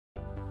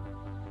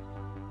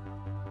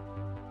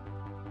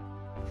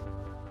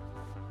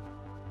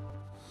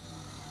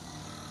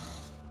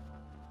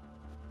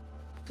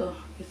So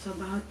it's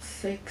about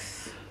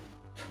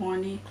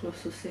 6:20,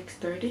 close to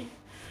 6:30.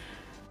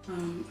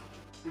 I'm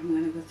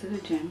gonna go to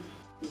the gym,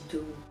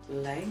 do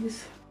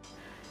legs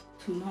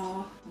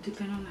tomorrow,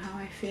 depending on how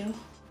I feel.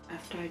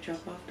 After I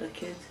drop off the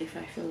kids, if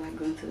I feel like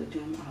going to the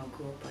gym, I'll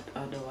go, but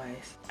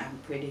otherwise I'm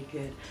pretty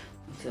good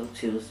until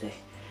Tuesday.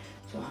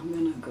 So I'm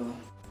gonna go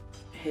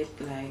hit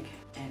leg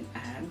and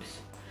abs.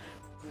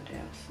 What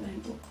else?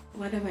 And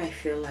whatever I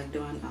feel like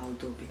doing, I'll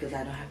do, because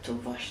I don't have to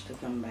rush to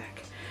come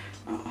back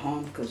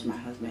home, because my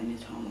husband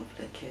is home with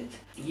the kids.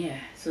 Yeah,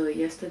 so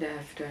yesterday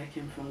after I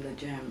came from the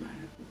gym,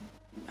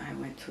 I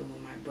went to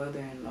my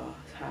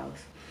brother-in-law's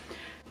house.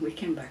 We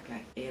came back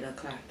like 8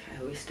 o'clock.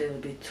 We stayed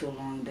a bit too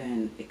long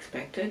than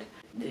expected.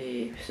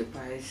 They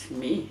surprised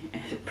me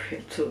and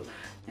Preto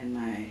and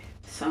my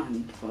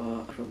son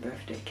for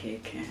birthday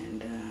cake,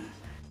 and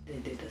they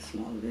did a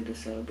small little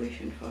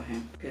celebration for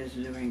him, because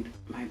during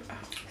my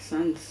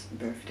son's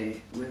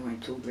birthday we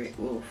went to Great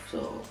Wolf,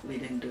 so we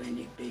didn't do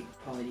any big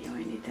party or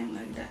anything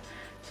like that.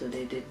 So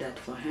they did that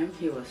for him.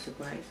 He was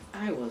surprised.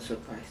 I was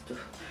surprised too.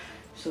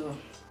 So,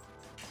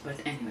 but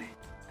anyway,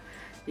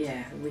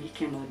 yeah, we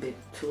came a bit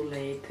too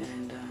late,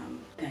 and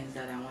things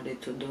that I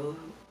wanted to do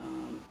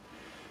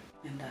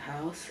in the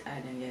house, I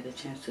didn't get a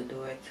chance to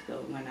do it.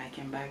 So when I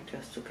came back,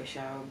 just took a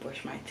shower,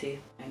 brush my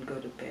teeth, and go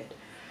to bed.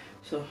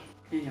 So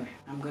anyway,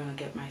 I'm gonna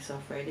get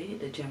myself ready.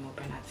 The gym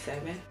open at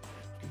 7.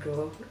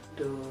 Go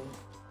do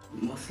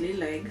mostly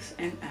legs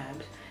and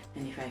abs,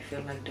 and if I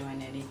feel like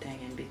doing anything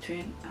in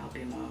between, I'll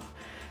be more,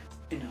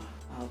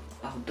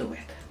 I'll do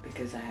it,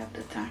 because I have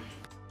the time.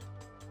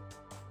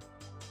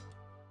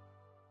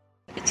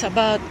 It's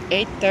about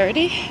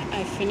 8:30.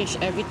 I finished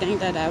everything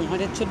that I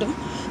wanted to do.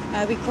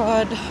 I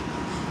record,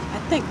 I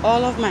think,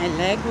 all of my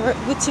leg work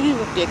routine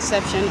with the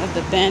exception of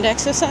the band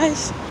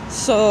exercise.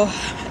 So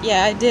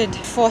yeah, I did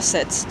 4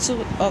 sets,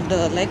 2 of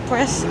the leg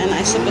press, and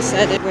I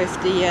superset it with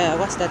the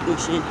what's that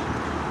machine?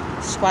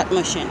 Squat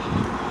machine.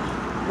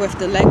 With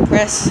the leg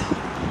press,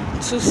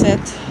 2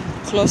 sets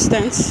close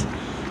stance,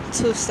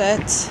 2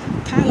 sets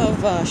kind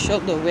of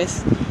shoulder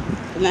width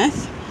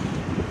length,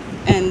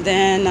 and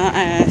then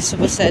I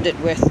superset it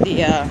with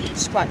the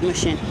squat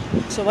machine.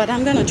 So what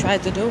I'm gonna try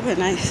to do,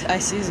 when I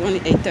see it's only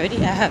 8:30,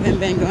 I haven't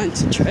been going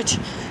to church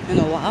in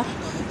a while,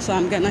 so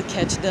I'm gonna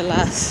catch the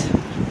last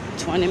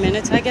 20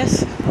 minutes, I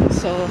guess.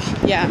 So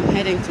yeah, I'm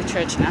heading to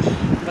church now.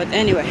 But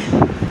anyway,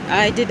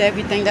 I did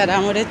everything that I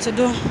wanted to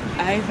do.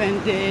 I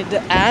even did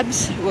the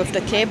abs with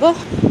the cable.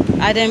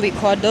 I didn't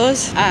record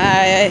those.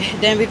 I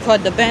didn't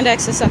record the band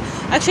exercise.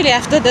 Actually,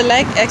 after the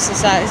leg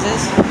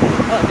exercises,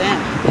 oh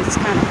damn, it's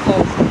kind of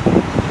cold.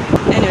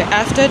 Anyway,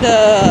 after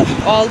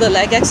all the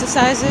leg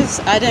exercises,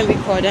 I didn't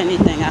record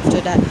anything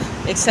after that,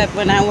 except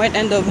when I went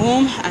in the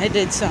room, I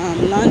did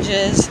some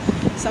lunges,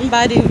 some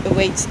body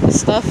weight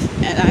stuff,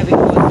 and I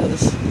recorded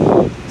those.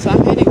 So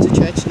I'm heading to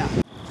church now.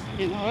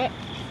 You know what?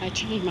 I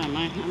changed my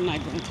mind. I'm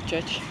not going to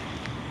church.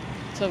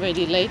 It's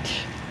already late.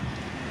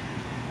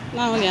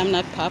 Not only I'm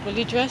not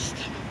properly dressed,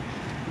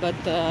 but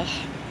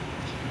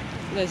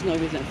there's no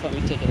reason for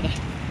me to do that.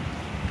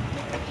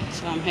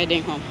 So I'm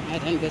heading home. I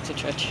didn't go to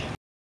church.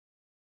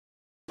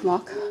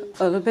 Mark,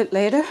 a little bit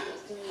later,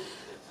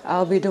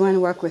 I'll be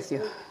doing work with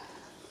you.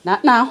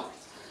 Not now,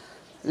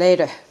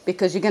 later,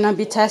 because you're gonna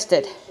be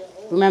tested.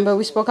 Remember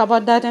we spoke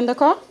about that in the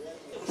car?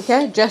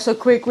 Okay, just a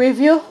quick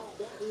review,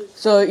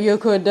 so you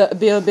could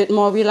be a bit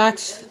more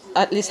relaxed,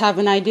 at least have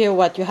an idea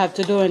what you have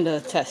to do in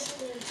the test.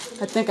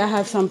 I think I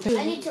have some.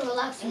 I need to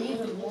relax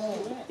even more.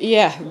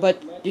 Yeah,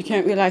 but you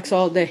can't relax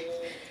all day.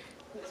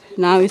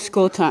 Now it's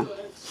school time.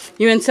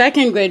 You're in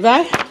 2nd grade,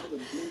 right?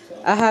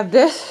 I have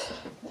this.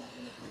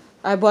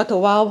 I bought a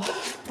while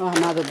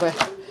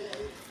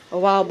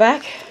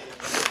back.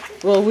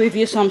 We'll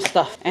review some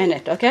stuff in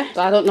it, okay?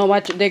 So I don't know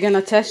what they're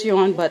gonna test you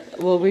on, but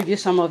we'll review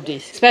some of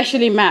these,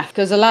 especially math,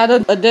 because a lot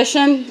of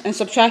addition and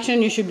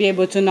subtraction you should be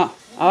able to know,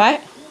 all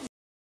right?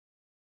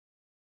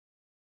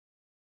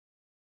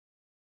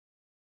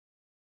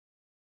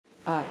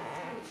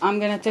 I'm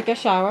gonna take a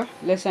shower.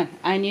 Listen,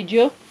 I need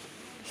you,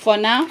 for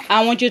now,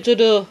 I want you to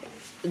do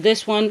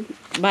this one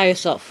by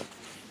yourself.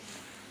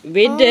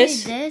 Read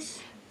this.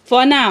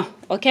 For now,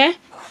 okay?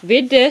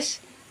 Read this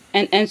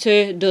and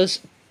answer those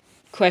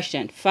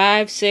questions.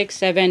 5, 6,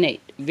 7,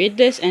 8. Read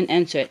this and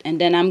answer it.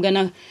 And then I'm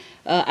gonna,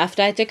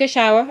 after I take a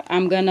shower,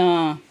 I'm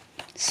gonna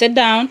sit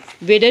down,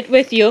 read it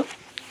with you,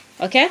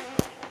 okay?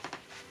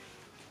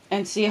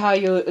 And see how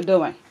you're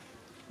doing.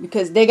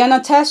 Because they're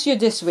gonna test you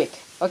this week,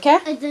 okay?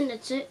 I think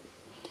that's it.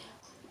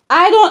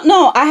 I don't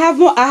know. I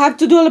have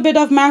to do a little bit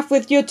of math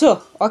with you too,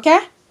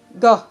 okay?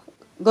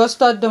 Go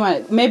start doing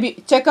it. Maybe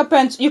take a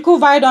pen. You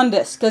could write on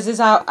this because it's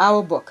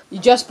our book. You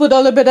just put a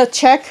little bit of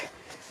check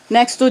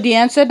next to the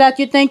answer that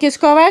you think is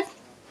correct.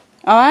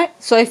 All right?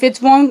 So if it's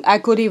wrong, I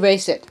could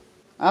erase it.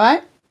 All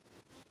right?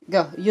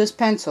 Go. Use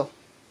pencil.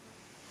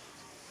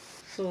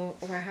 So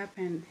what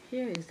happened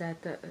here is that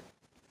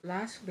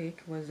last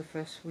week was the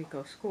first week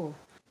of school.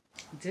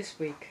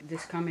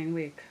 This coming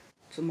week,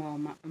 tomorrow,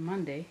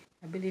 Monday,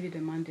 I believe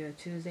either Monday or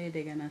Tuesday,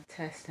 they're going to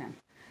test him.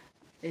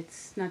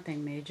 It's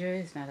nothing major.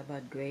 It's not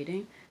about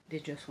grading. They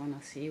just want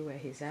to see where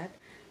he's at.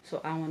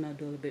 So I want to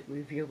do a little bit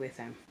review with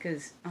him.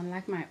 Because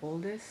unlike my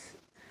oldest,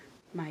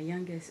 my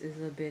youngest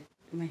is a bit,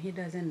 when he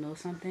doesn't know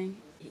something,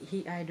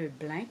 he either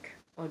blank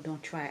or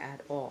don't try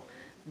at all.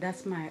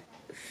 That's my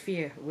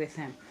fear with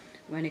him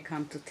when it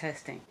comes to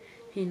testing.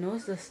 He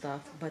knows the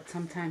stuff, but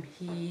sometimes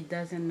he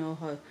doesn't know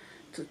how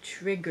to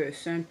trigger a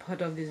certain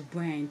part of his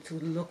brain to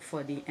look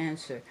for the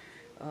answer.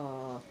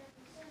 Uh,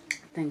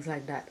 Things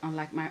like that.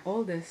 Unlike my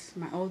oldest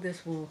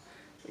will,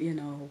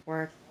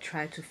 work,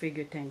 try to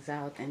figure things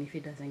out, and if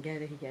he doesn't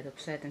get it, he get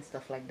upset and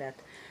stuff like that.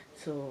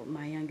 So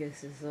my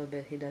youngest is a little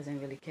bit, he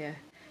doesn't really care.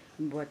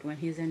 But when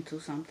he's into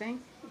something,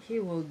 he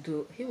will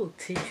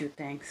teach you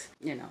things.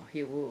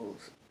 He will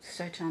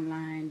search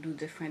online, do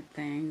different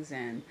things,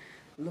 and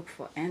look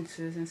for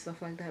answers and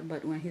stuff like that.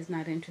 But when he's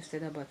not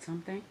interested about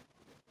something,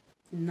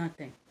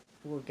 nothing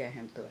will get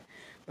him to it.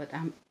 But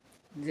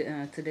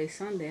today's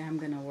Sunday. I'm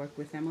gonna work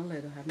with him a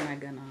little. I'm not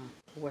gonna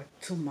work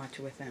too much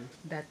with him.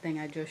 That thing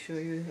I just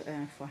showed you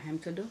for him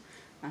to do,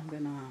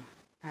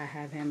 I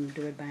have him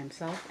do it by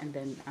himself, and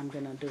then I'm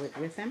gonna do it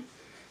with him,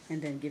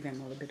 and then give him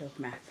a little bit of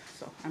math.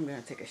 So I'm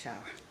gonna take a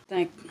shower.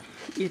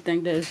 You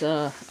think there's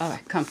all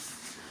right? Come,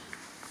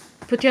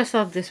 put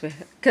yourself this way.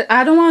 'Cause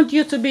I don't want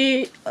you to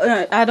be.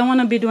 I don't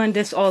want to be doing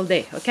this all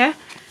day. Okay?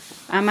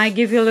 I might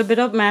give you a little bit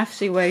of math.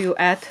 See where you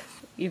at,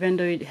 even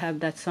though you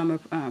have that summer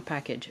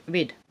package.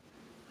 Read.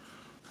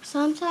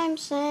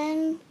 Sometimes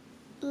Sam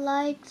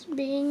likes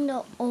being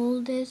the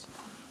oldest.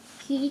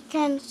 He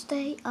can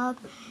stay up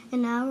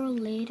an hour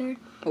later.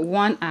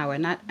 1 hour,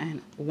 not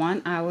an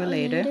 1 hour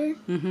later.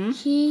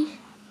 He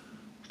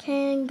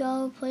can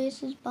go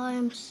places by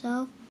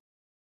himself.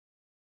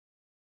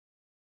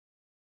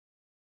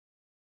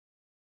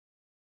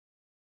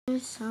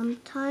 And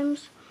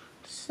sometimes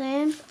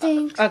Sam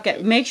thinks.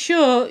 Okay, make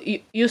sure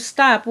you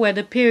stop where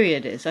the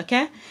period is,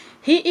 okay?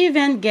 He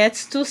even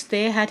gets to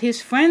stay at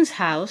his friend's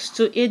house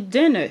to eat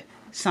dinner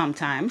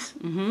sometimes.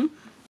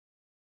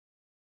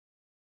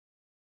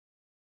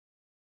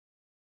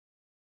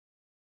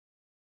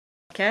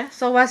 Okay,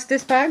 so what's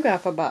this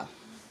paragraph about?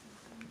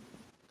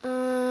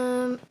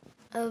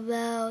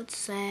 About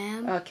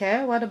Sam.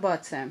 Okay, what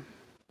about Sam?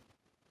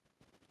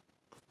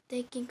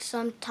 Thinking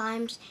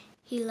sometimes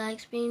he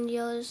likes being the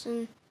oldest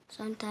and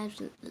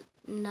sometimes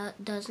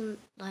doesn't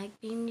like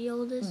being the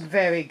oldest.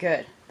 Very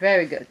good,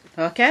 very good.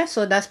 Okay,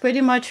 so that's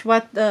pretty much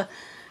what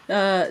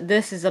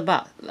this is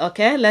about.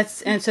 Okay,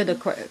 let's answer the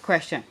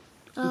question.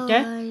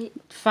 Okay, Right.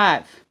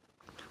 5.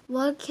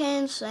 What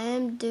can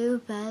Sam do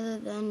better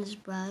than his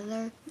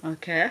brother?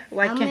 Okay,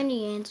 How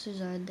many answers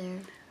are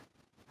there?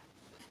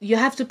 you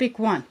have to pick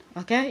one.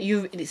 Okay,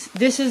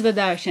 this is the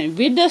direction.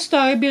 Read the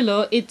story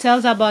below. It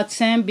tells about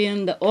Sam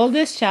being the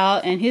oldest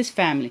child and his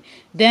family.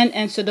 Then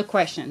answer the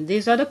question.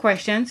 These are the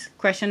questions.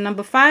 Question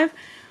number 5.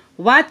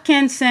 What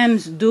can Sam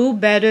do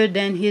better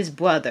than his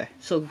brother?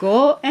 So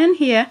go in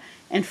here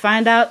and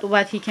find out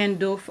what he can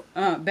do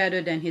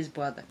better than his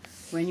brother.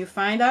 When you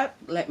find out,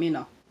 let me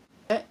know.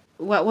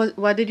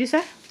 What did you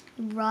say?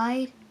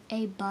 Ride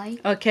a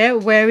bike. Okay,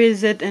 where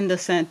is it in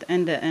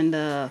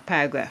the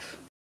paragraph?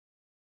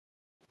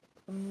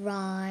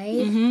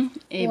 Ride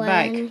a when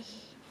bike.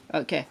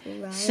 Okay.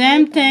 Ride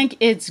Sam a bike. thinks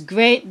it's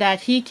great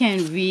that he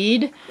can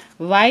read,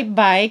 ride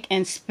bike,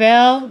 and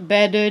spell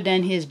better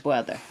than his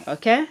brother.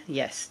 Okay?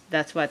 Yes,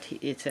 that's what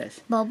it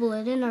says. Bubble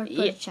it in or put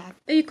a check.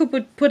 You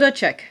could put a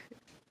check.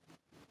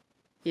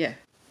 Yeah.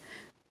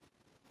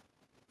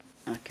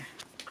 Okay.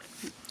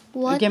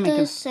 What Give me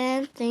does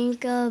Sam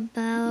think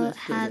about Let's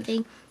do this.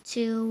 having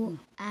to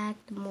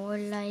act more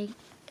like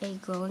a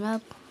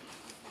grown-up?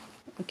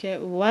 Okay,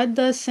 what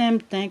does Sam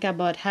think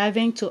about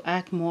having to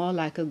act more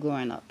like a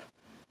grown-up?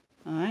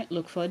 All right,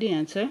 look for the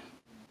answer.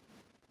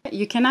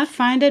 You cannot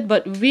find it,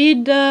 but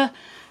read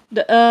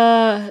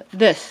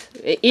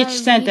each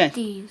sentence.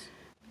 These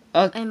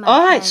Okay. in my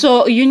All right, pen.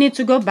 so you need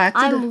to go back to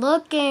I'm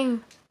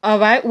looking. All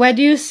right, where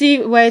do you see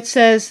where it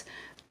says?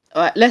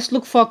 Let's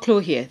look for a clue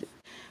here.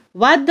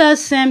 What does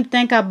Sam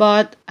think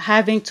about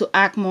having to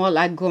act more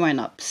like growing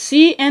up?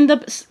 See in the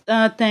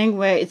thing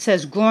where it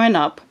says growing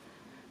up,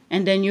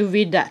 and then you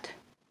read that.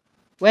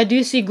 Where do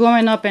you see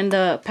growing up in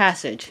the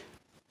passage?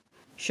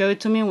 Show it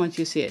to me once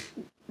you see it.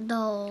 The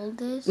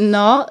oldest.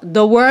 No,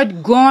 the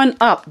word growing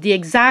up, the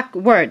exact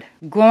word,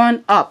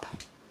 growing up.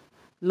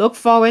 Look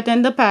for it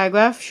in the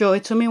paragraph. Show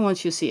it to me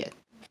once you see it.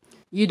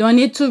 You don't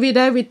need to read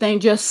everything.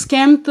 Just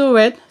skim through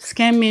it.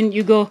 Skim in.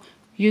 You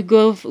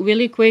go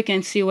really quick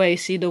and see where you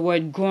see the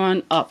word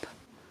growing up.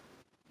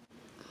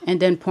 And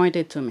then point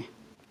it to me.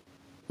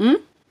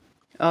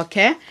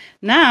 Okay.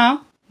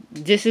 Now,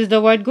 this is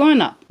the word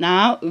growing up.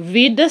 Now,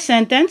 read the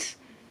sentence.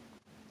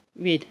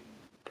 Read.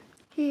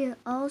 He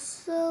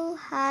also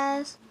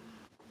has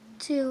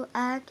to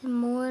act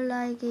more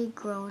like a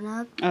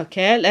grown-up.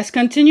 Okay, let's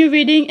continue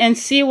reading and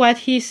see what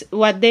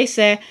they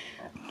say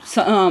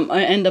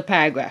in the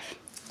paragraph.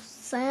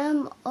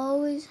 Sam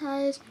always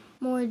has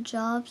more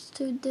jobs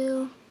to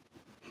do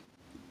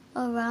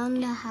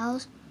around the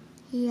house.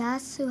 He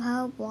has to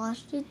help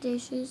wash the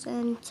dishes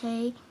and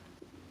take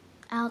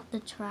out the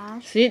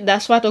trash. See,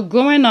 that's what a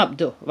grown-up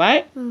do,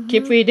 right?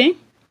 Keep reading.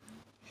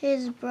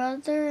 His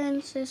brother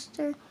and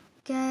sister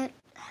get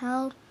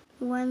help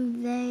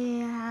when they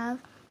have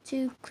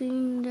to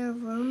clean their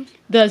rooms.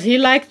 Does he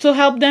like to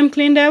help them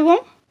clean their room?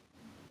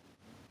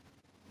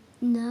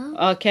 No.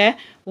 Okay.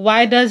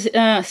 Why does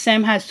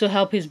Sam has to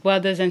help his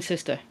brothers and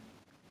sister?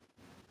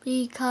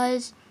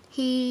 Because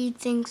he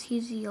thinks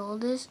he's the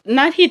oldest.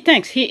 Not he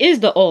thinks. He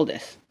is the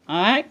oldest.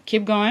 All right.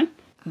 Keep going.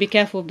 Be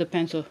careful with the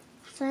pencil.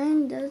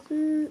 Sam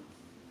doesn't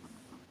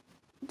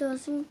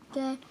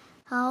get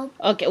help.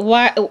 Okay.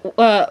 Why?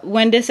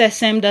 When they say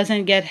Sam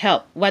doesn't get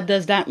help, what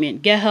does that mean?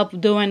 Get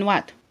help doing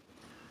what?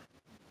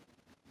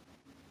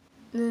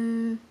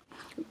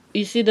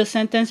 You see the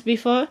sentence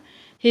before?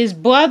 His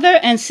brother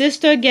and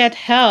sister get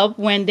help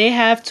when they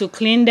have to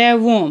clean their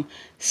room.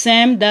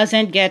 Sam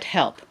doesn't get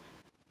help.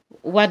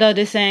 What are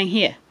they saying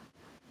here?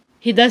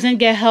 He doesn't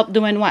get help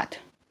doing what?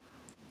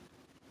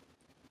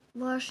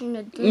 Washing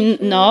the dishes.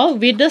 No,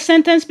 read the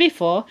sentence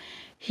before.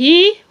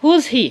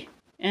 Who's he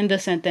in the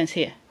sentence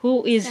here?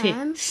 Who is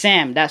Sam. he?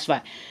 Sam, that's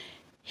right.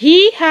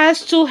 He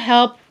has to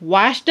help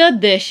wash the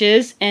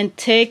dishes and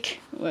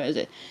take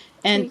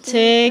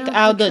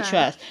out the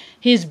trash.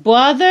 His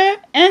brother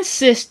and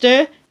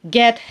sister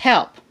get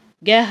help.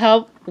 Get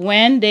help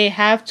when they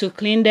have to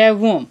clean their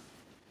room.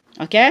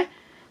 Okay?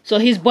 So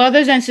his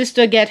brothers and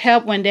sister get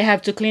help when they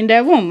have to clean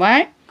their room,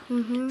 right?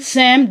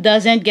 Sam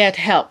doesn't get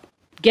help.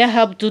 Get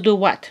help to do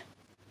what?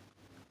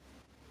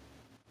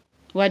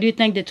 What do you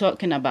think they're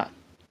talking about?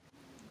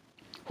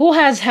 Who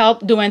has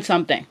help doing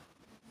something?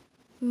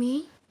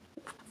 Me.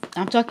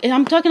 I'm talking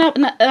about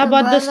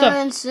the stuff. Brother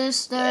and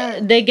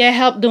sister. They get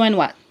help doing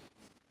what?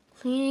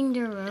 Cleaning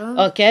their room.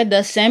 Okay,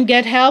 does Sam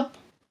get help?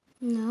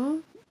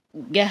 No.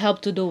 Get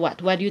help to do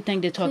what? What do you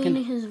think they're talking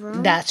about? Cleaning his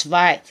room. That's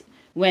right.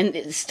 When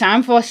it's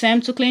time for Sam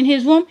to clean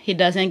his room, he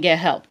doesn't get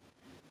help.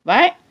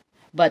 Right?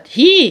 But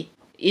he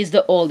is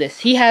the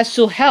oldest. He has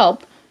to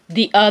help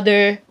the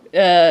other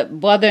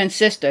brother and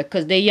sister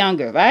because they're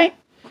younger, right?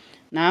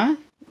 Now,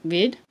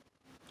 read.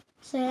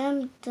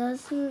 Sam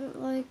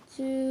doesn't like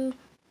to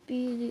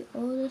be the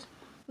oldest,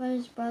 but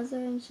his brother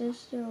and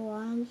sister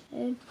wants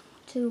him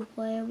to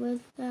play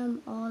with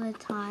them all the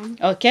time.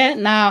 Okay,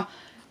 now,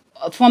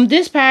 from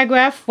this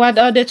paragraph, what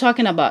are they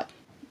talking about?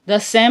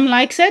 Does Sam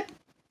likes it?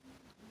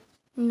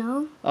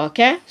 No.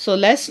 Okay, so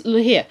let's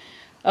look here.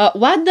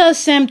 What does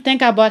Sam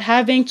think about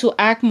having to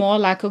act more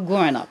like a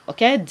grown-up?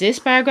 Okay, this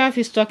paragraph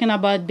is talking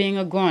about being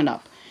a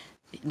grown-up.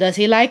 Does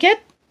he like it?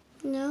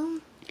 No.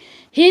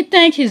 He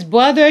thinks his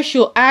brother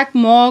should act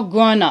more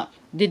grown-up.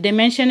 Did they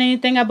mention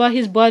anything about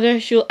his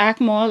brother should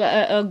act more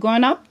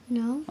grown-up?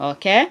 No.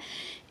 Okay.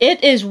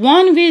 It is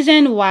one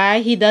reason why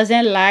he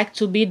doesn't like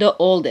to be the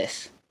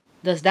oldest.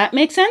 Does that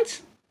make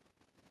sense?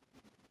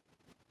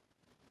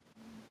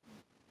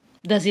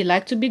 Does he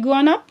like to be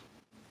grown-up?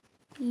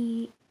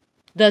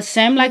 Does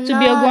Sam like to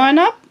be a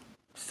grown-up?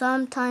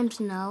 Sometimes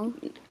no.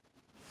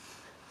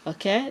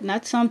 Okay,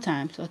 not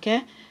sometimes,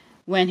 okay?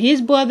 When his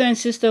brother and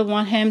sister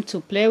want him to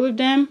play with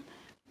them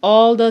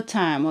all the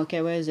time.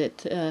 Okay, where is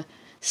it?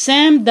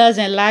 Sam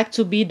doesn't like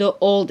to be the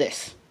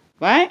oldest,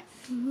 right?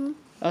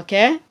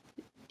 Okay?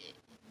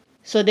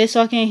 So they're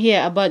talking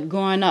here about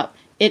growing up.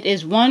 It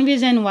is one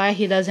reason why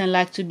he doesn't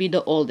like to be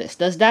the oldest.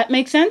 Does that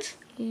make sense?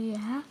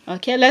 Yeah.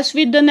 Okay, let's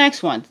read the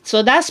next one.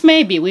 So that's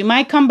maybe. We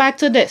might come back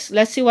to this.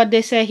 Let's see what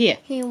they say here.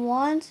 He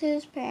wants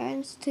his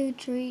parents to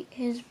treat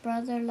his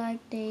brother like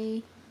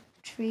they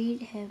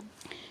treat him.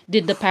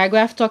 Did the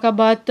paragraph talk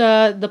about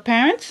the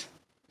parents?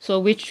 So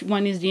which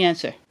one is the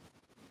answer?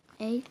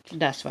 8.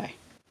 That's right.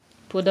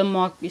 Put a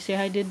mark. You see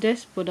how I did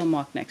this? Put a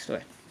mark next to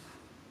it.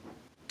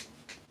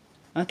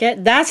 Okay,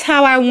 that's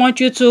how I want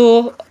you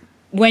to,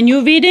 when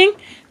you're reading,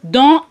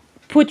 don't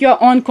put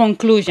your own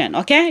conclusion,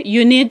 okay?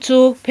 You need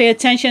to pay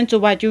attention to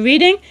what you're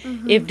reading.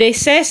 If they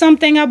say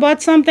something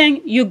about something,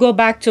 you go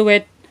back to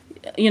it.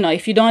 You know,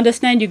 if you don't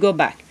understand, you go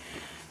back.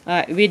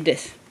 Read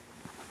this.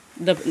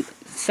 The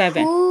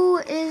 7. Who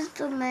is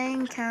the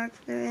main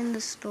character in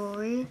the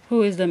story?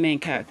 Who is the main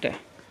character?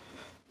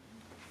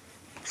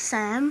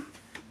 Sam.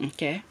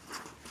 Okay.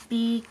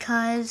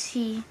 Because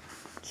he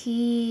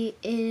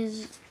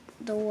is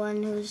the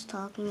one who's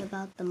talking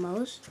about the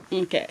most.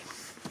 Okay.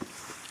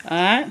 All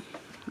right.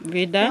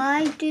 Read that.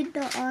 Why did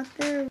the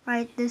author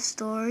write this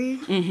story?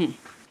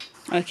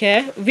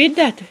 Okay. Read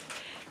that.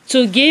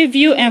 To give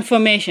you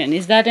information.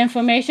 Is that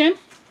information?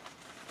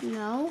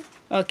 No.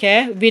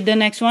 Okay. Read the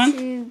next one.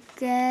 To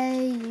get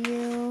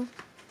you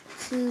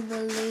to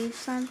believe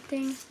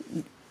something.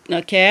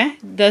 Okay.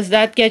 Does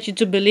that get you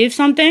to believe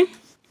something?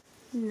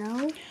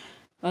 No.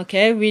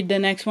 Okay. Read the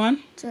next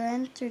one. To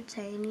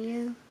entertain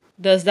you.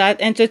 Does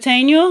that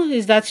entertain you?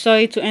 Is that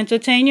story to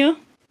entertain you?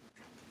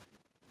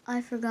 I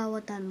forgot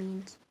what that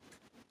means.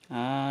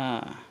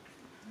 Ah.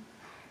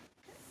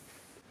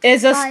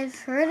 I've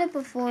heard it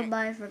before, but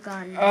I've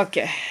forgotten.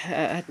 Okay.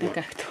 I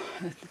think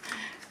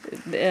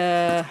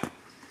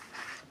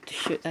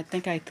shoot, I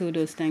think I threw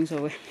those things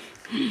away.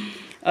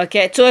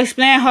 Okay, to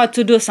explain how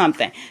to do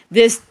something.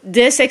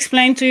 This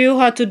explain to you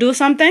how to do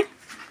something?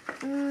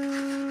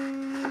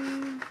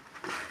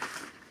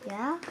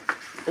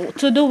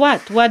 To do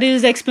what? What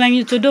is explain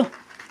you to do?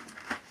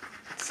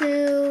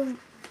 To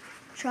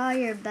try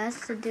your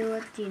best to do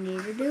what you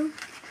need to do.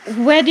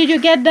 Where did you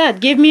get that?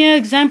 Give me an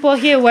example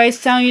here where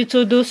it's telling you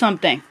to do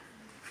something.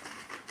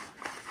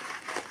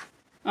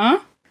 Huh?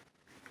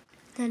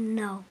 Then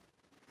no.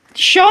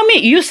 Show me.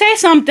 You say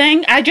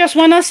something. I just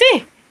want to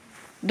see.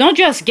 Don't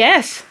just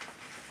guess.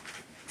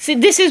 See,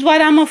 this is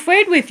what I'm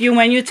afraid with you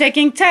when you're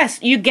taking tests.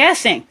 You're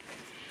guessing.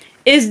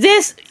 Is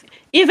this,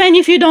 even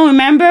if you don't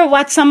remember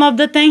what some of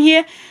the thing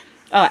here,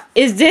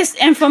 is this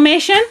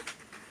information?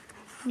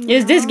 No.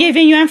 Is this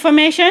giving you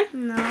information?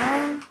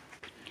 No.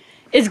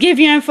 It's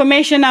giving you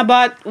information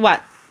about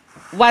what?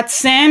 What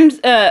Sam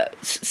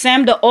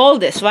the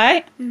oldest,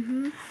 right?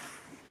 Mm-hmm.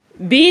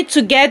 B,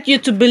 to get you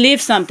to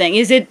believe something.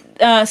 Is it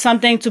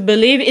something to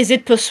believe? Is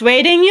it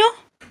persuading you?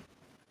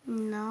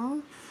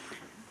 No.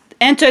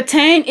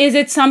 Entertain, is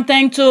it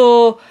something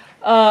to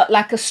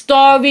like a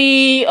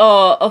story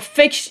or a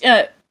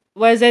fiction?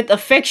 Was it a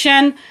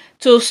fiction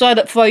to sort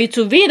of for you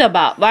to read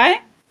about,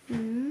 right?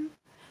 Mm-hmm.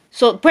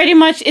 So pretty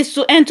much it's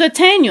to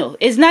entertain you.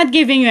 It's not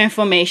giving you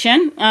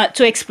information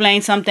to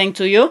explain something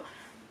to you.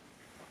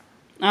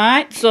 All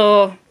right,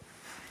 so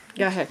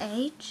go ahead.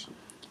 H.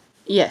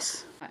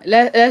 Yes.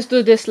 Let's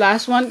do this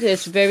last one.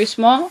 It's very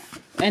small.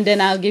 And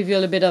then I'll give you a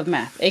little bit of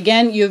math.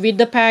 Again, you read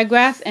the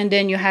paragraph and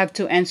then you have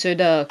to answer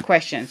the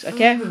questions.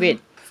 Okay? Mm-hmm.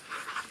 Read.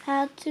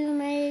 How to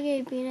make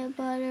a peanut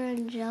butter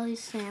and jelly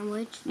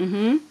sandwich.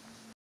 Mm-hmm.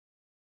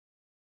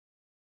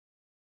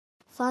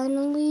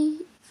 Finally,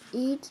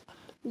 eat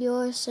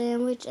your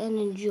sandwich and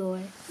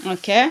enjoy.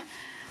 Okay.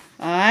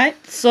 All right.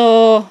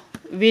 So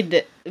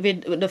read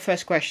the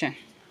first question.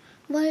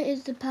 What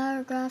is the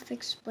paragraph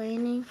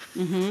explaining?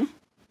 Mm-hmm.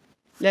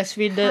 Let's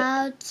read the...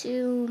 How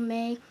to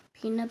make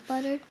peanut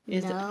butter?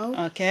 No.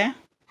 Okay.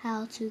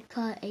 How to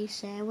cut a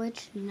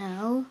sandwich?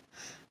 No.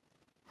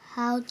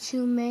 How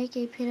to make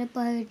a peanut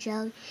butter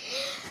jelly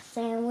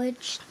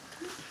sandwich?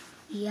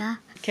 Yeah.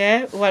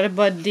 Okay. What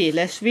about D?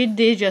 Let's read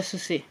D just to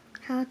see.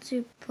 How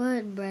to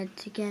put bread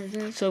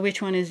together? So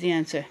which one is the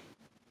answer?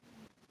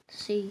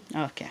 C.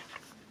 Okay.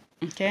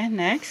 Okay.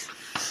 Next.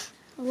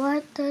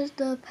 What does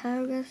the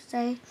paragraph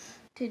say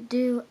to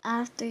do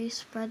after you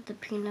spread the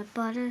peanut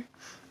butter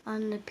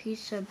on the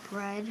piece of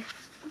bread?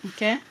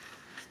 Okay.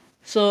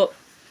 So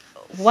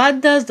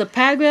what does the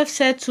paragraph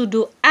say to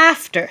do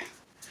after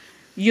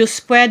you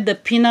spread the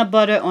peanut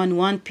butter on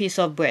one piece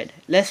of bread?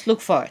 Let's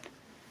look for it.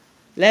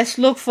 Let's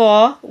look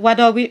for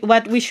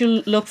what we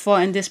should look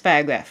for in this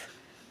paragraph.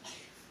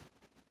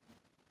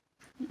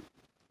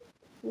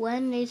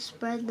 When they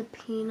spread the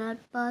peanut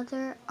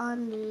butter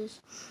on the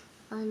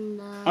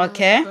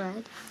Okay.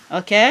 bread.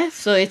 Okay.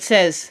 So it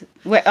says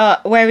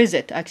where is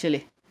it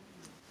actually?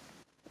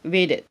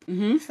 Read it.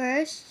 Mm-hmm.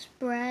 First,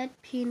 spread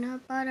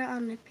peanut butter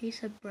on the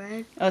piece of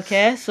bread.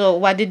 Okay. So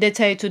what did they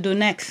tell you to do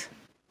next?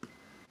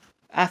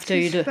 After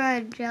you do.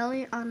 Spread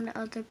jelly on the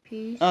other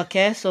piece.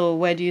 Okay. So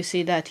where do you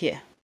see that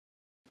here?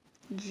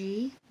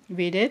 G.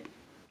 Read it.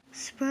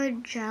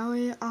 Spread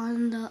jelly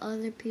on the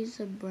other piece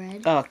of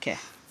bread. Okay.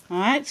 All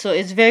right. So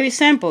it's very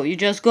simple. You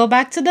just go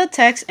back to the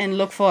text and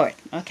look for it.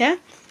 Okay.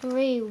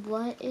 3.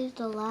 What is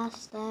the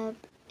last step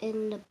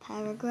in the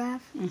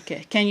paragraph?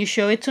 Okay. Can you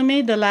show it to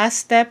me, the last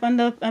step on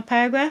the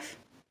paragraph?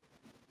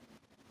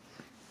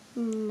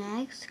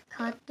 Next,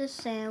 cut the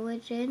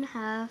sandwich in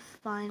half.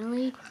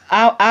 Finally,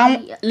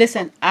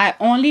 listen, I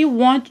only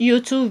want you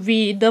to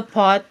read the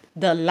part,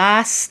 the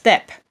last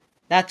step.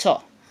 That's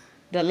all.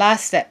 The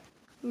last step.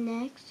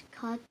 Next,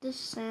 cut the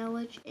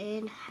sandwich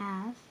in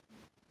half.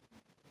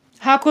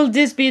 How could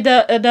this be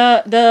the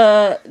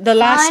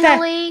last step?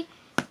 Finally,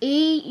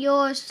 eat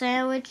your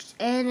sandwich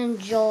and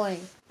enjoy.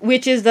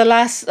 Which is the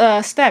last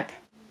step?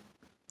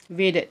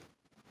 Read it.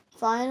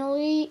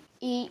 Finally,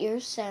 eat your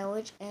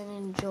sandwich and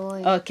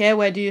enjoy. Okay,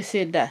 where do you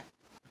see that?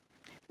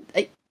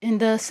 In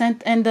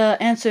the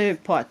answer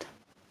part.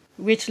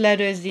 Which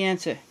letter is the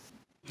answer?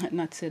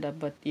 Not say that,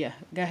 but yeah,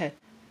 go ahead.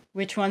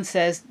 Which one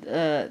says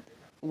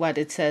what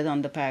it says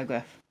on the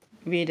paragraph?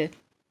 Read it.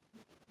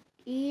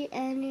 Eat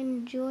and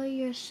enjoy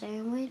your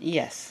sandwich.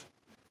 Yes.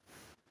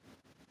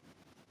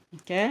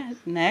 Okay,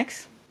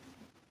 next.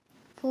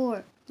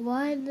 4.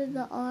 Why did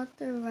the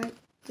author write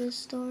this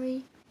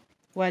story?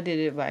 Why did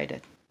it write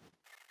it?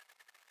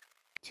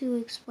 To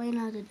explain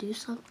how to do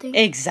something.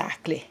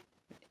 Exactly.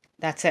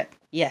 That's it.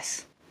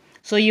 Yes.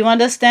 So you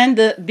understand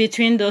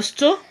between those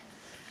two?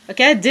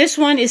 Okay, this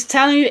one is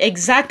telling you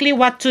exactly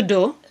what to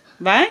do,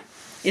 right?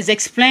 It's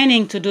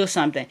explaining to do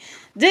something.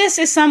 This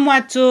is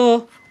somewhat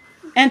to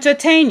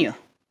entertain you.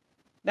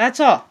 That's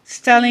all. It's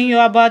telling you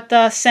about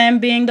Sam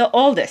being the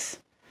oldest.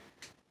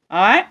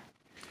 All right?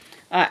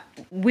 I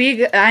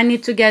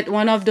need to get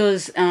one of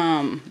those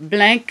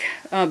black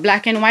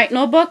and white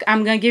notebook.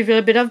 I'm going to give you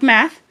a bit of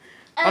math.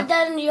 And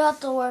then you have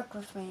to work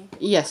with me.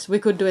 Yes, we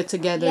could do it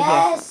together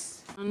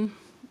yes. Here.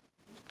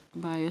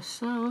 By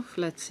yourself,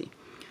 let's see.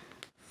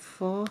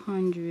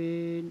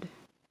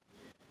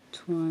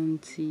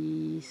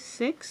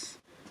 426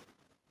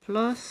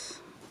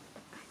 plus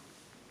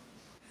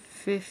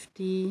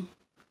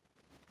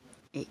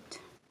 58.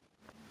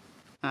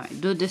 All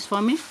right, do this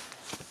for me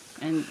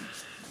and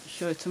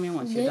show it to me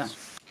once you're done.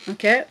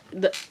 Okay,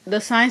 the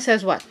sign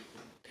says what?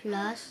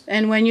 Plus.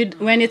 And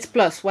when it's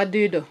plus, what do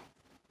you do?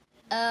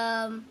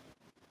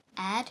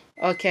 Add.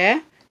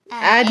 Okay.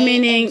 Add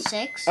meaning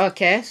 6.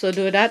 Okay, so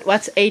do that.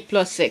 What's 8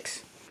 plus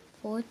 6?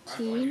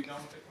 14.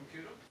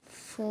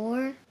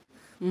 4.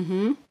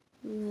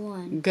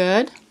 1.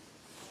 Good.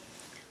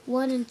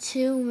 1 and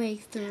 2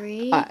 make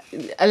 3.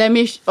 Let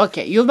me.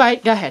 Okay, you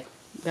write. Go ahead.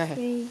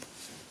 3.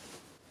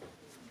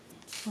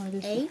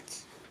 8.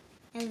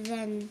 And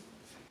then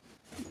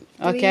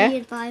 3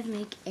 and 5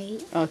 make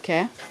 8.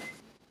 Okay.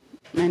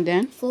 And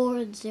then 4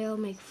 and 0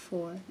 make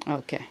 4.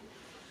 Okay.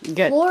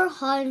 Good.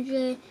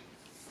 400.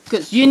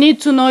 Because you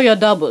need to know your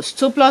doubles.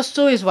 2 plus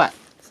 2 is what?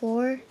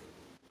 4.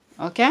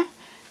 Okay.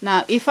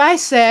 Now, if I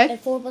said... And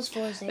 4 plus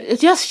 4 is 8.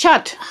 Just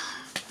shut.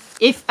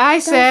 If I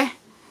say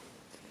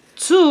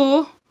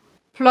 2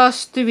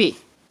 plus 3.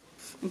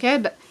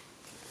 Okay.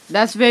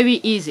 That's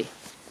very easy.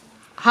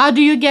 How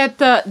do you get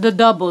the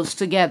doubles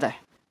together?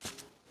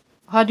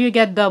 How do you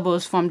get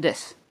doubles from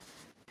this?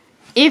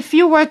 If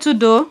you were to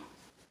do...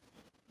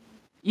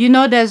 You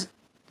know there's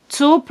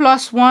 2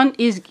 plus 1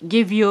 is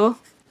give you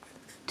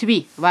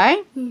 3,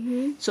 right?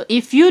 So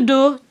if you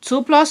do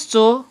 2 plus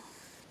 2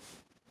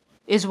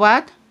 is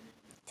what?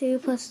 2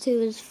 plus 2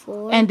 is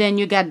 4. And then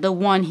you got the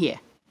 1 here,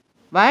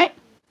 right?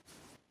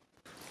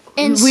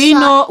 We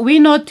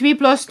know 3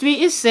 plus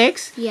 3 is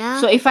 6.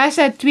 Yeah. So if I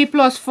said 3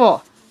 plus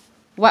 4,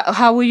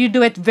 how will you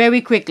do it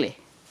very quickly?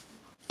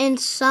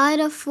 Inside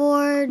of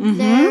 4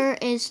 there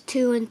is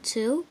 2 and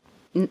 2.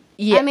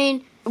 Yeah. I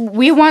mean...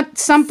 We want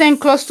something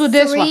close to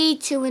this 3, one. 3,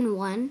 2, and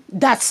 1.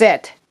 That's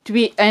it.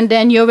 3, and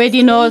then you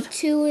already know...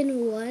 2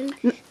 and 1.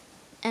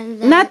 And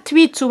then not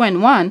 3, 2,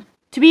 and 1.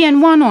 3 and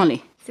 1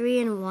 only. 3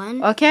 and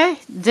 1. Okay?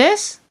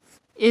 This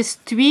is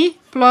 3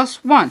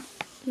 plus 1.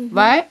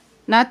 Right?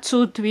 Not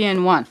 2, 3,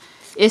 and 1.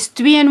 It's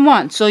 3 and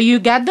 1. So you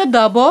got the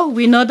double.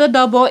 We know the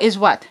double is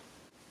what?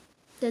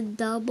 The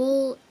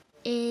double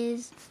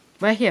is...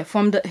 Right here.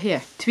 Here.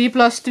 3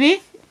 plus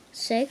 3.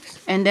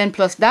 6. And then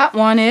plus that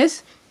one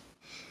is...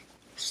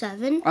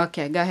 7.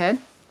 Okay, go ahead.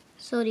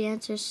 So the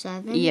answer is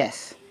 7.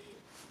 Yes.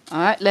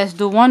 All right, let's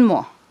do one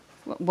more.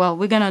 Well,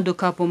 we're going to do a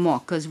couple more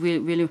because we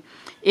really...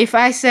 If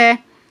I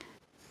say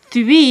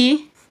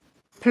 3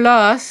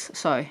 plus...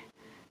 Sorry.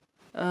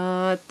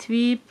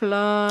 3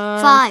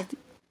 plus...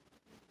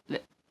 5.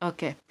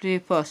 Okay, 3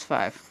 plus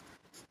 5.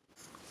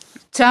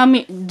 Tell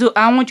me,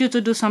 I want you to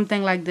do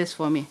something like this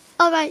for me.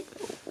 All right.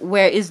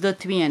 Where is the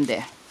 3 in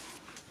there?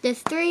 The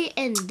 3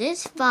 in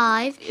this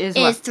 5 is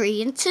what?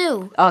 3 and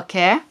 2.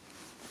 Okay.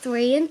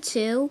 3 and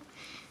 2.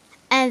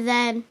 And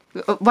then...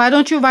 Why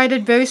don't you write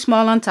it very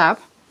small on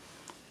top?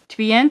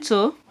 3 and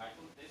 2.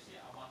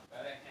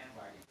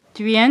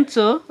 3 and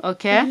 2.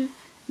 Okay.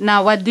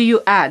 Now, what do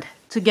you add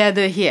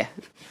together here?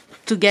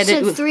 To get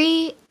it... So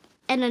 3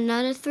 and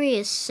another 3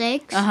 is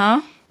 6.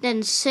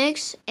 Then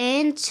 6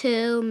 and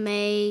 2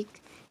 make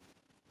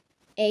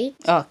 8.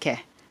 Okay.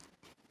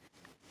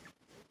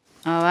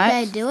 All right. Can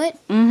I do it?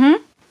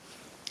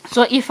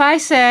 So if I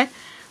say,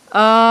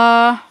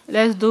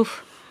 let's do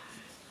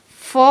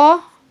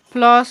 4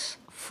 plus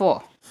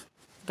 4.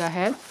 Go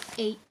ahead.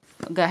 8.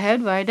 Go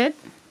ahead, write it.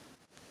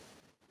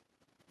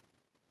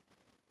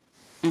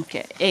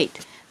 Okay,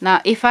 8.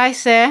 Now if I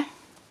say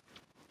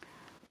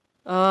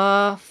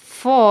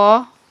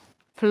 4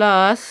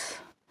 plus...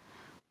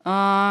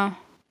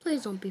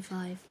 Please don't be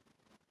 5.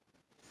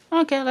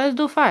 Okay, let's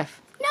do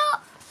 5. No!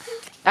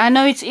 I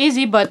know it's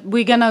easy, but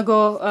we're gonna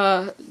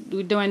go,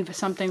 we're doing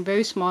something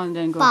very small and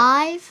then go.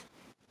 5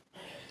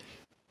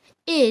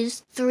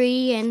 is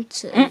 3 and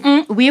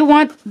 2. We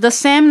want the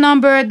same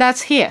number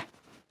that's here.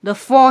 The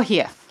 4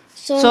 here.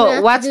 So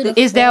what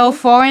is there a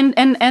 4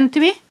 and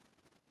 3?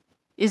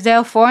 Is there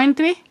a 4 and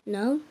 3?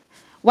 No.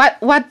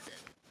 What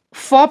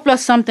 4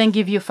 plus something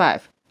give you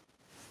 5?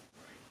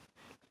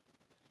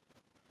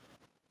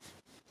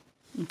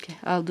 Okay,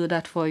 I'll do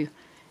that for you.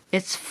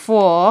 It's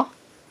 4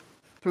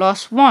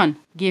 plus 1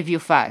 give you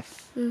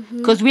 5.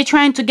 Because we're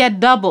trying to get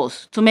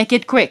doubles to make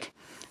it quick.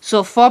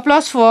 So 4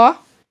 plus 4.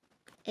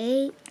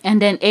 8.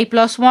 And then 8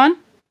 plus 1.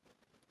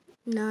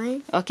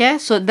 9. Okay,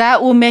 so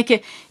that will make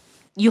it...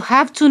 You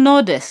have to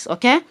know this,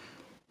 okay?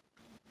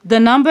 The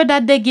number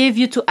that they gave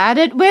you to add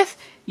it with,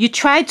 you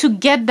try to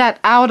get that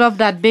out of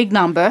that big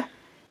number,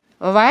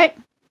 all right?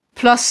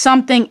 Plus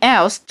something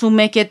else to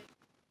make it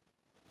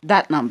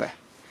that number.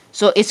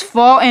 So it's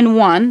 4 and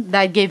 1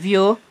 that give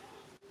you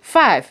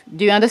 5.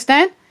 Do you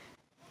understand?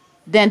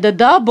 Then the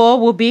double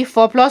will be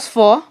 4 plus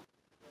 4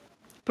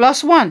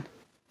 plus 1.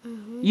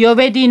 You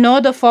already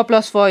know the 4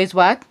 plus 4 is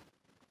what?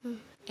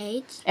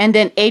 8. And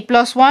then 8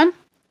 plus 1?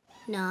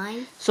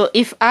 9. So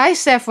if I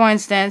say, for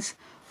instance,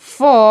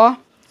 4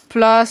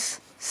 plus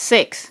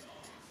 6,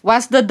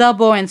 what's the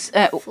double?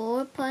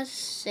 4 plus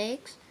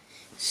 6.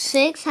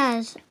 6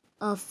 has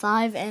a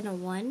 5 and a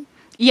 1.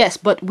 Yes,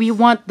 but we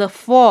want the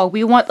 4.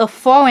 We want a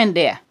 4 in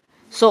there.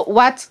 So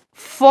what's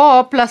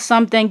 4 plus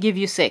something give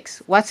you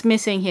 6? What's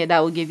missing here that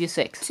will give you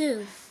 6?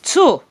 2.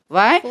 2,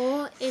 right?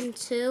 4 and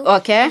 2.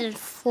 Okay. And then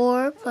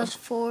 4 plus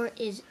 4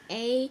 is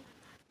 8.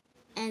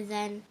 And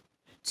then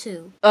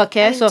 2.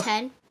 Okay, so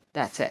 10.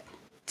 that's it.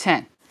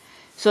 10.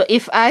 So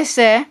if I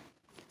say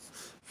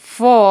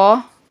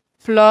 4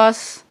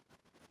 plus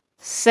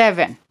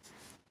 7,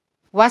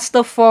 what's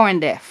the 4 in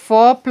there?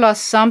 4 plus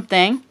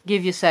something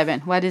give you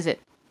 7. What is it?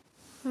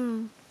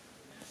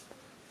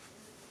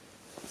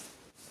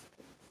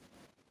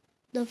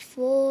 The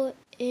 4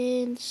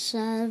 and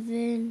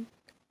 7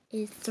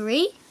 is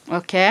 3.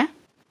 Okay.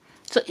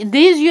 So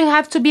these you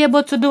have to be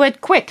able to do it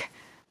quick.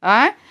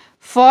 Alright?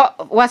 4,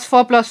 what's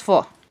 4 plus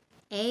 4?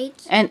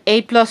 8. And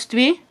 8 plus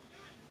 3?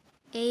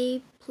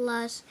 8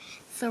 plus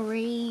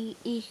 3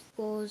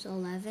 equals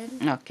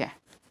 11. Okay.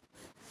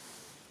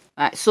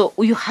 Alright, so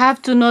you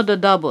have to know the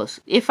doubles.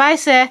 If I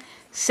say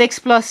 6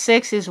 plus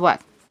 6 is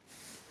what?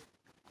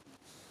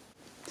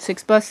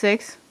 6 plus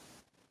 6?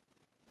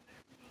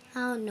 I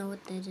don't know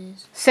what that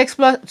is. 6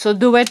 plus, so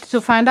do it to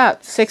find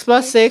out. 6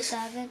 plus 6.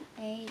 7,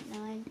 8,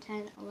 9,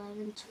 10,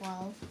 11,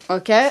 12.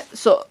 Okay,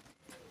 so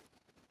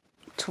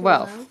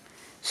 12.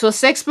 So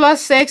 6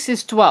 plus 6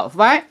 is 12,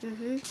 right?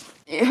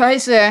 If I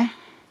say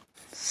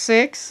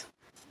 6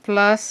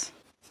 plus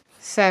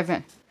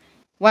 7,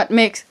 what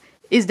makes,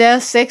 is there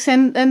a 6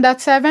 in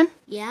that 7?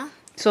 Yeah.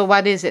 So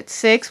what is it?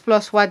 6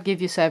 plus what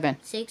give you 7?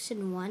 6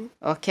 and 1.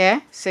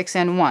 Okay, 6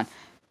 and 1.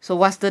 So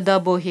what's the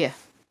double here?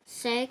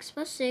 6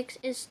 plus 6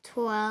 is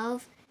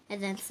 12,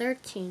 and then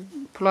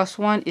 13. Plus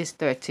 1 is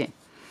 13.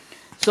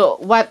 So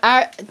what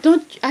I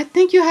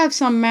think you have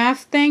some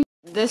math thing.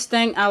 This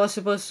thing I was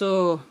supposed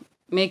to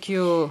make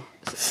you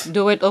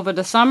do it over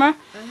the summer,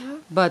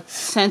 but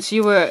since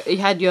you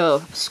had your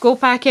school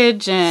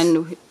package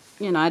and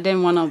I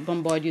didn't want to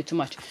bombard you too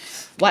much.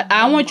 What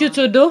I want you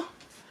to do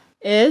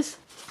is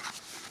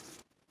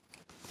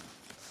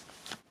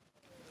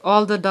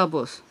all the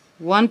doubles.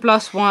 1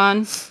 plus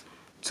 1,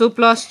 2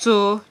 plus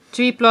 2,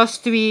 3 plus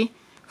 3,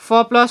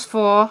 4 plus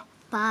 4,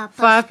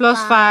 5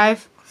 plus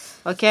 5,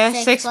 okay,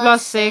 6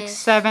 plus 6,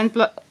 7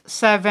 plus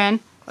 7,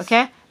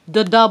 okay?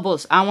 The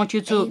doubles, I want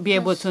you to be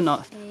able to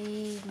know,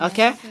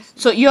 okay?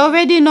 So you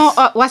already know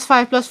what's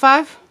 5 plus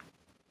 5?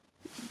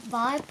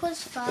 5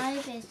 plus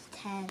 5 is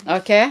 10.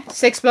 Okay,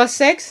 6 plus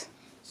 6?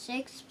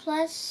 6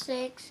 plus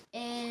 6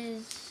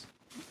 is...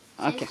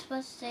 Okay. 6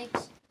 plus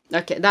 6.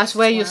 Okay, that's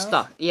where you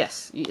stuck.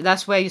 Yes,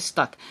 that's where you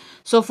stuck.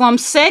 So from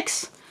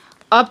 6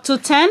 up to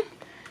 10,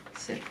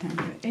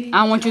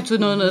 I want you to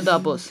know the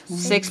doubles.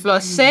 6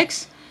 plus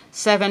 6,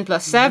 7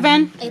 plus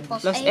 7, 8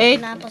 plus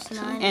 8, 9 plus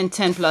 9. and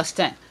 10 plus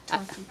 10.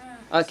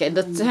 Okay,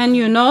 the 10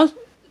 you know,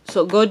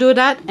 so go do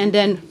that, and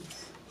then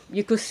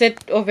you could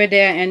sit over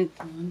there and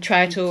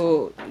try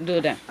to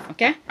do them,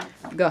 okay?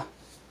 Go.